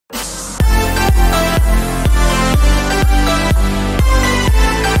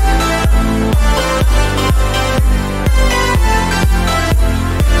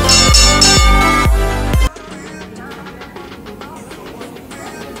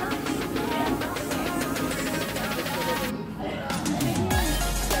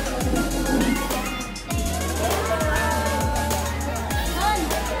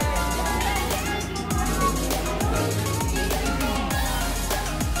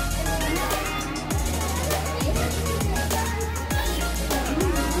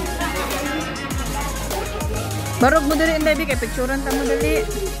Barog mo dali, Inday, kay picturean ta mo dali.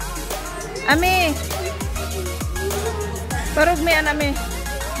 Ami. Barog mi anami.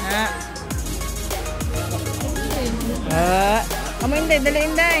 Na. Amo Inday, dali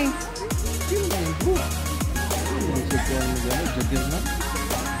Inday.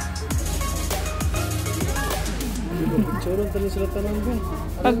 Picturean ta ni sila tanan ba?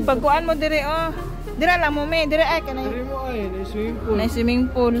 Pagkuan mo diri oh. Dira lang mo me, diri ay kanay. Diri mo ay, na swimming pool. Na swimming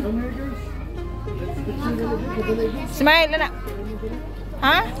pool. Smile na.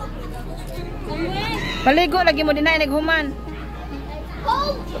 Ha? Paligo lagi mo din na naghuman.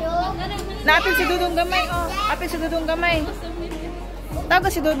 Naapil si Dudong gamay oh. Apil si Dudong gamay. Tago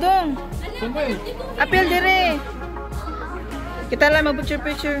si Dudong. Apil dire. Kita lang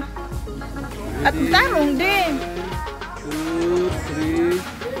mag-picture. At tarong din. 2,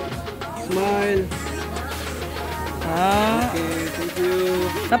 3. Smile. Okay, thank you.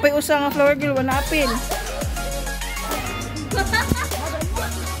 Napay usa nga flower girl, wala apil.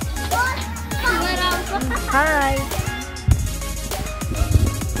 Hi.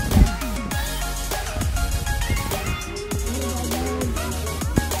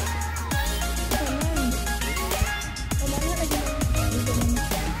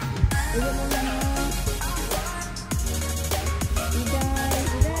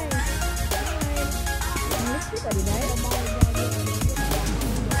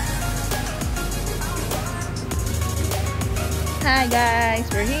 Hi guys,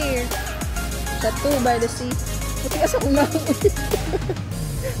 we're here. Chateau by the sea. Puti ka sa ulang.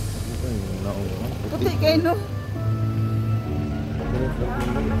 Puti kayo no?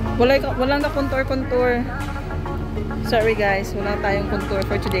 Walang ka contour. Sorry guys, wala tayong contour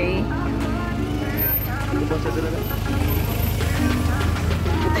for today.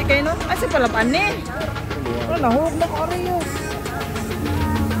 Puti kayo no? Kasi palapan eh. Nahulog na ko rin yun.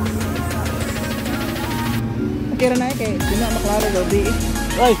 Kira na kay di na maklaro gabi.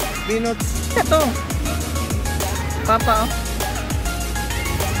 Ay, binot. Ito. Papa.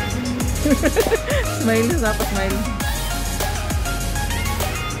 Smile sa pa smile.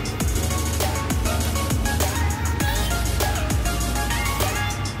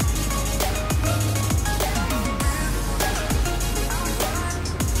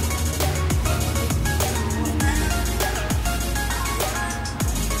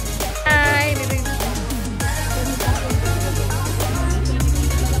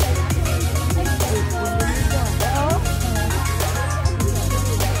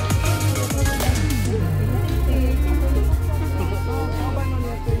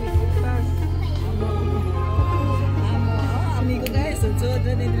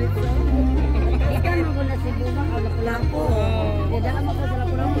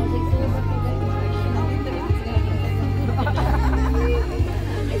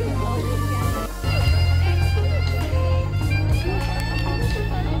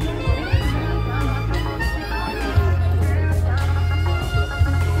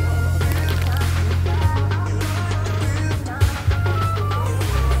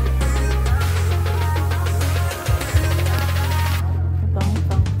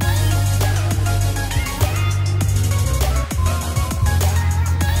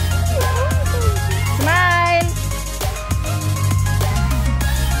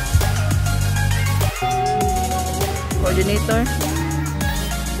 Coordinator.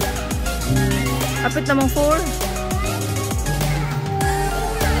 Apit namang 4.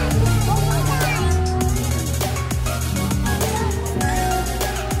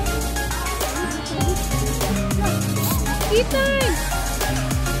 Ethan!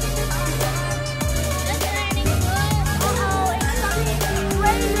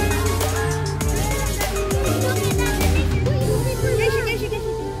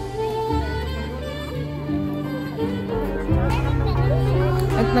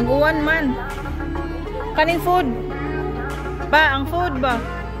 Nag-uwan man. Kaning food. Ba, ang food ba?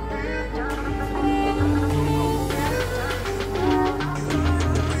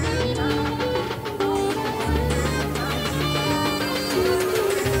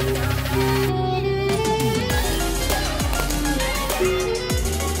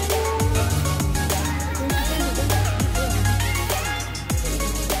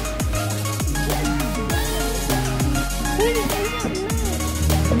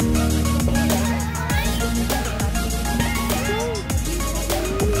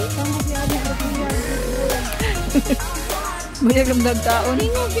 Mayag lang dagtaon.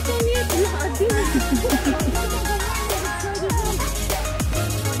 Tingo, kita niya. Nakaadin.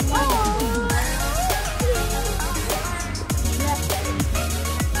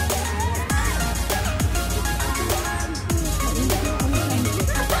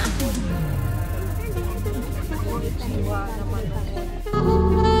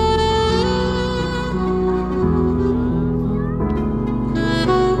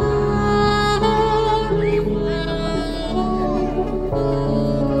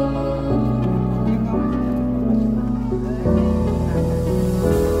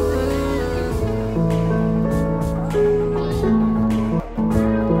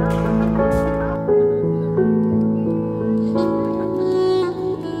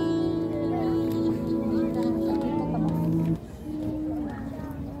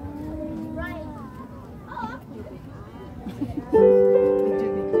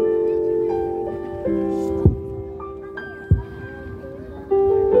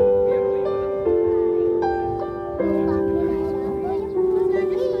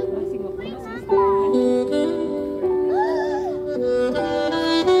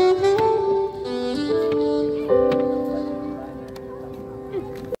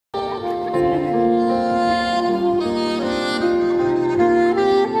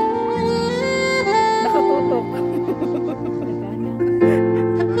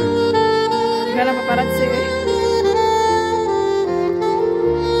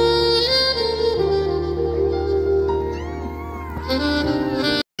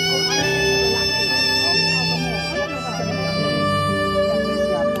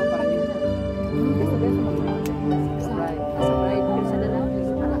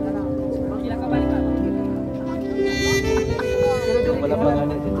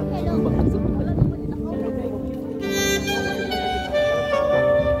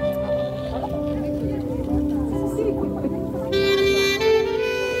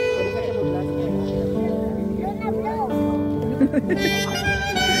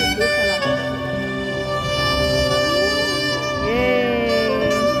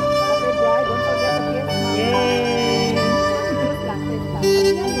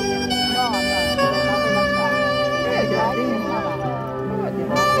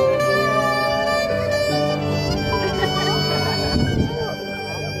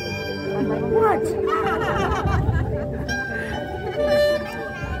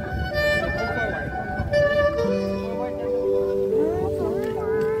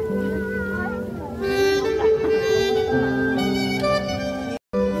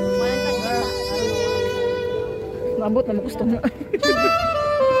 Maabot na gusto mo.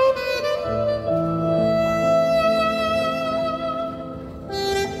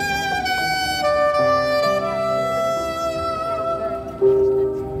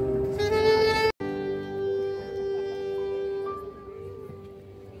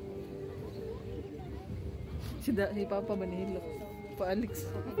 Si Papa ba nihilak? Pa Alex.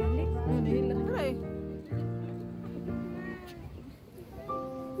 Nihilak. Aray.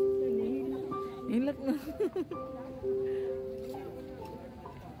 Nihilak na.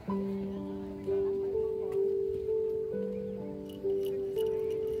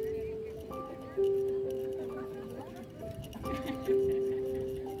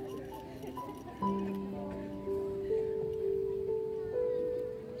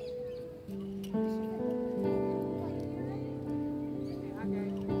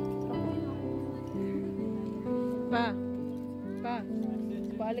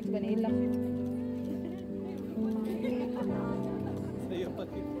 Pa Alex ba nihilak?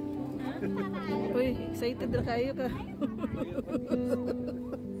 Uy, excited na kayo ka.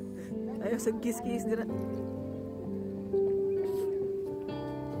 Ayaw sa kiss-kiss dira.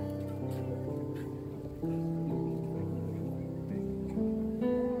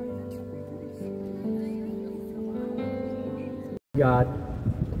 God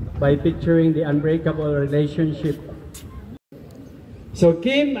by picturing the unbreakable relationship. So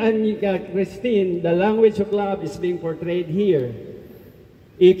Kim and Christine, the language of love is being portrayed here.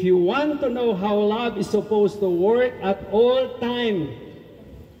 If you want to know how love is supposed to work at all time,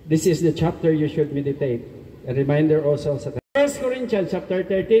 this is the chapter you should meditate. A reminder also sa 1 Corinthians chapter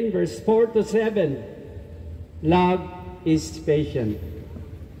 13 verse 4 to 7. Love is patient.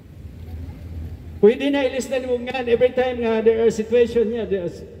 Pwede na ilistan mo nga every time nga there are situation niya,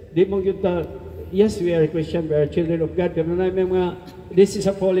 di mong yun yes, we are Christian, we are children of God. Pero na may mga, this is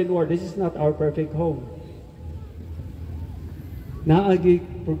a fallen world. This is not our perfect home. Naagi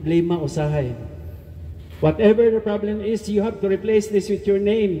problema usahay. Whatever the problem is, you have to replace this with your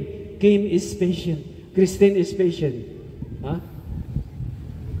name. Kim is patient. Christine is patient. Huh?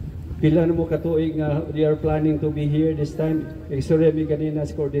 Pila na mo katuig nga they are planning to be here this time. Sorry, mi kanina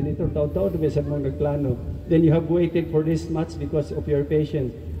as coordinator, taon-taon na sa mga nagplano. Then you have waited for this much because of your patience.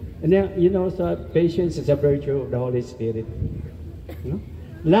 And then, you know, so patience is a virtue of the Holy Spirit. You know?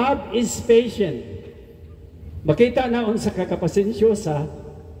 Love is patient. Makita na unsa ka kapasensyosa,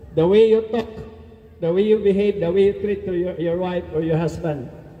 the way you talk, the way you behave, the way you treat to your wife or your husband.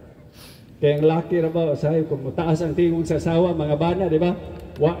 Kaya ang laki na ba, sabi, kung mataas ang tingong sa asawa, mga bana, di ba?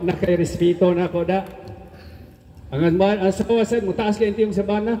 Wa na kay respeto na ko da. Ang asawa sa mataas kay tingong sa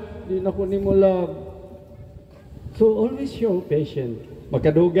bana, di na ko ni mo love. So always show patience.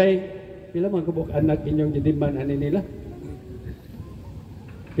 Magkadugay, pila man kabuk anak inyong gidiman ani nila?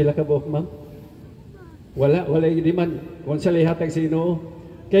 Pila ka buok, ma'am? Wala gidiman. Kung sa lihatag sino.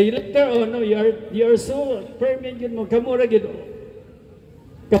 Kay later on, no, you are so permanent mo. Kamu ra gid.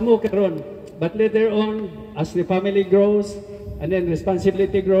 Kamu karon. But later on, as the family grows, and then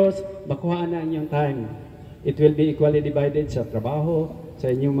responsibility grows, makuha na inyong time. It will be equally divided sa trabaho,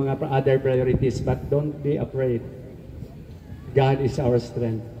 sa inyong mga other priorities. But don't be afraid. God is our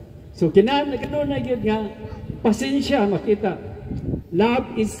strength. So kinahanglan na gyud nga pasensya makita.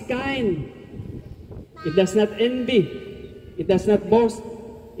 Love is kind. It does not envy. It does not boast.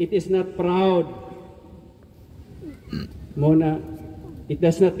 It is not proud. Mona, it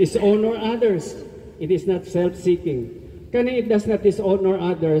does not dishonor others. It is not self-seeking. Kani it does not dishonor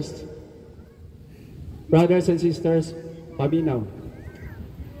others. Brothers and sisters, paminaw.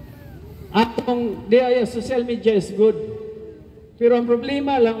 Atong social media is good. Pero ang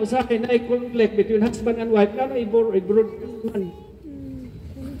problema lang sa akin ay conflict between husband and wife. Nga i-broadcast man.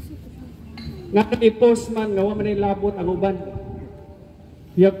 Nga i-post man, nga man labot ang uban.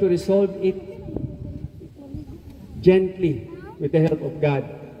 You have to resolve it gently with the help of God.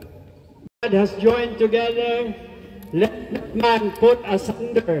 God has joined together. Let man put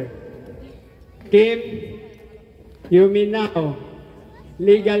asunder. Kim, you may now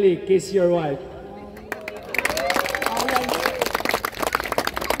legally kiss your wife.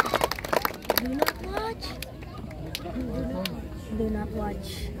 Do not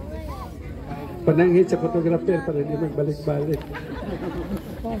watch. Pananghit sa photographer para di magbalik-balik.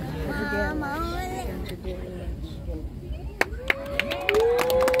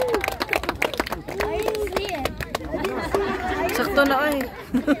 Sakto na ay.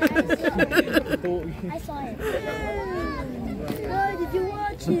 I saw it. Why did you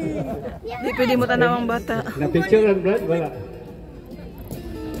watch it? Di pwede mo tanawang bata. Na-picture ang Brad? Wala.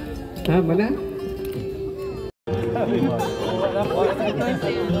 Tama na?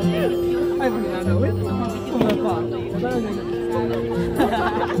 Ay,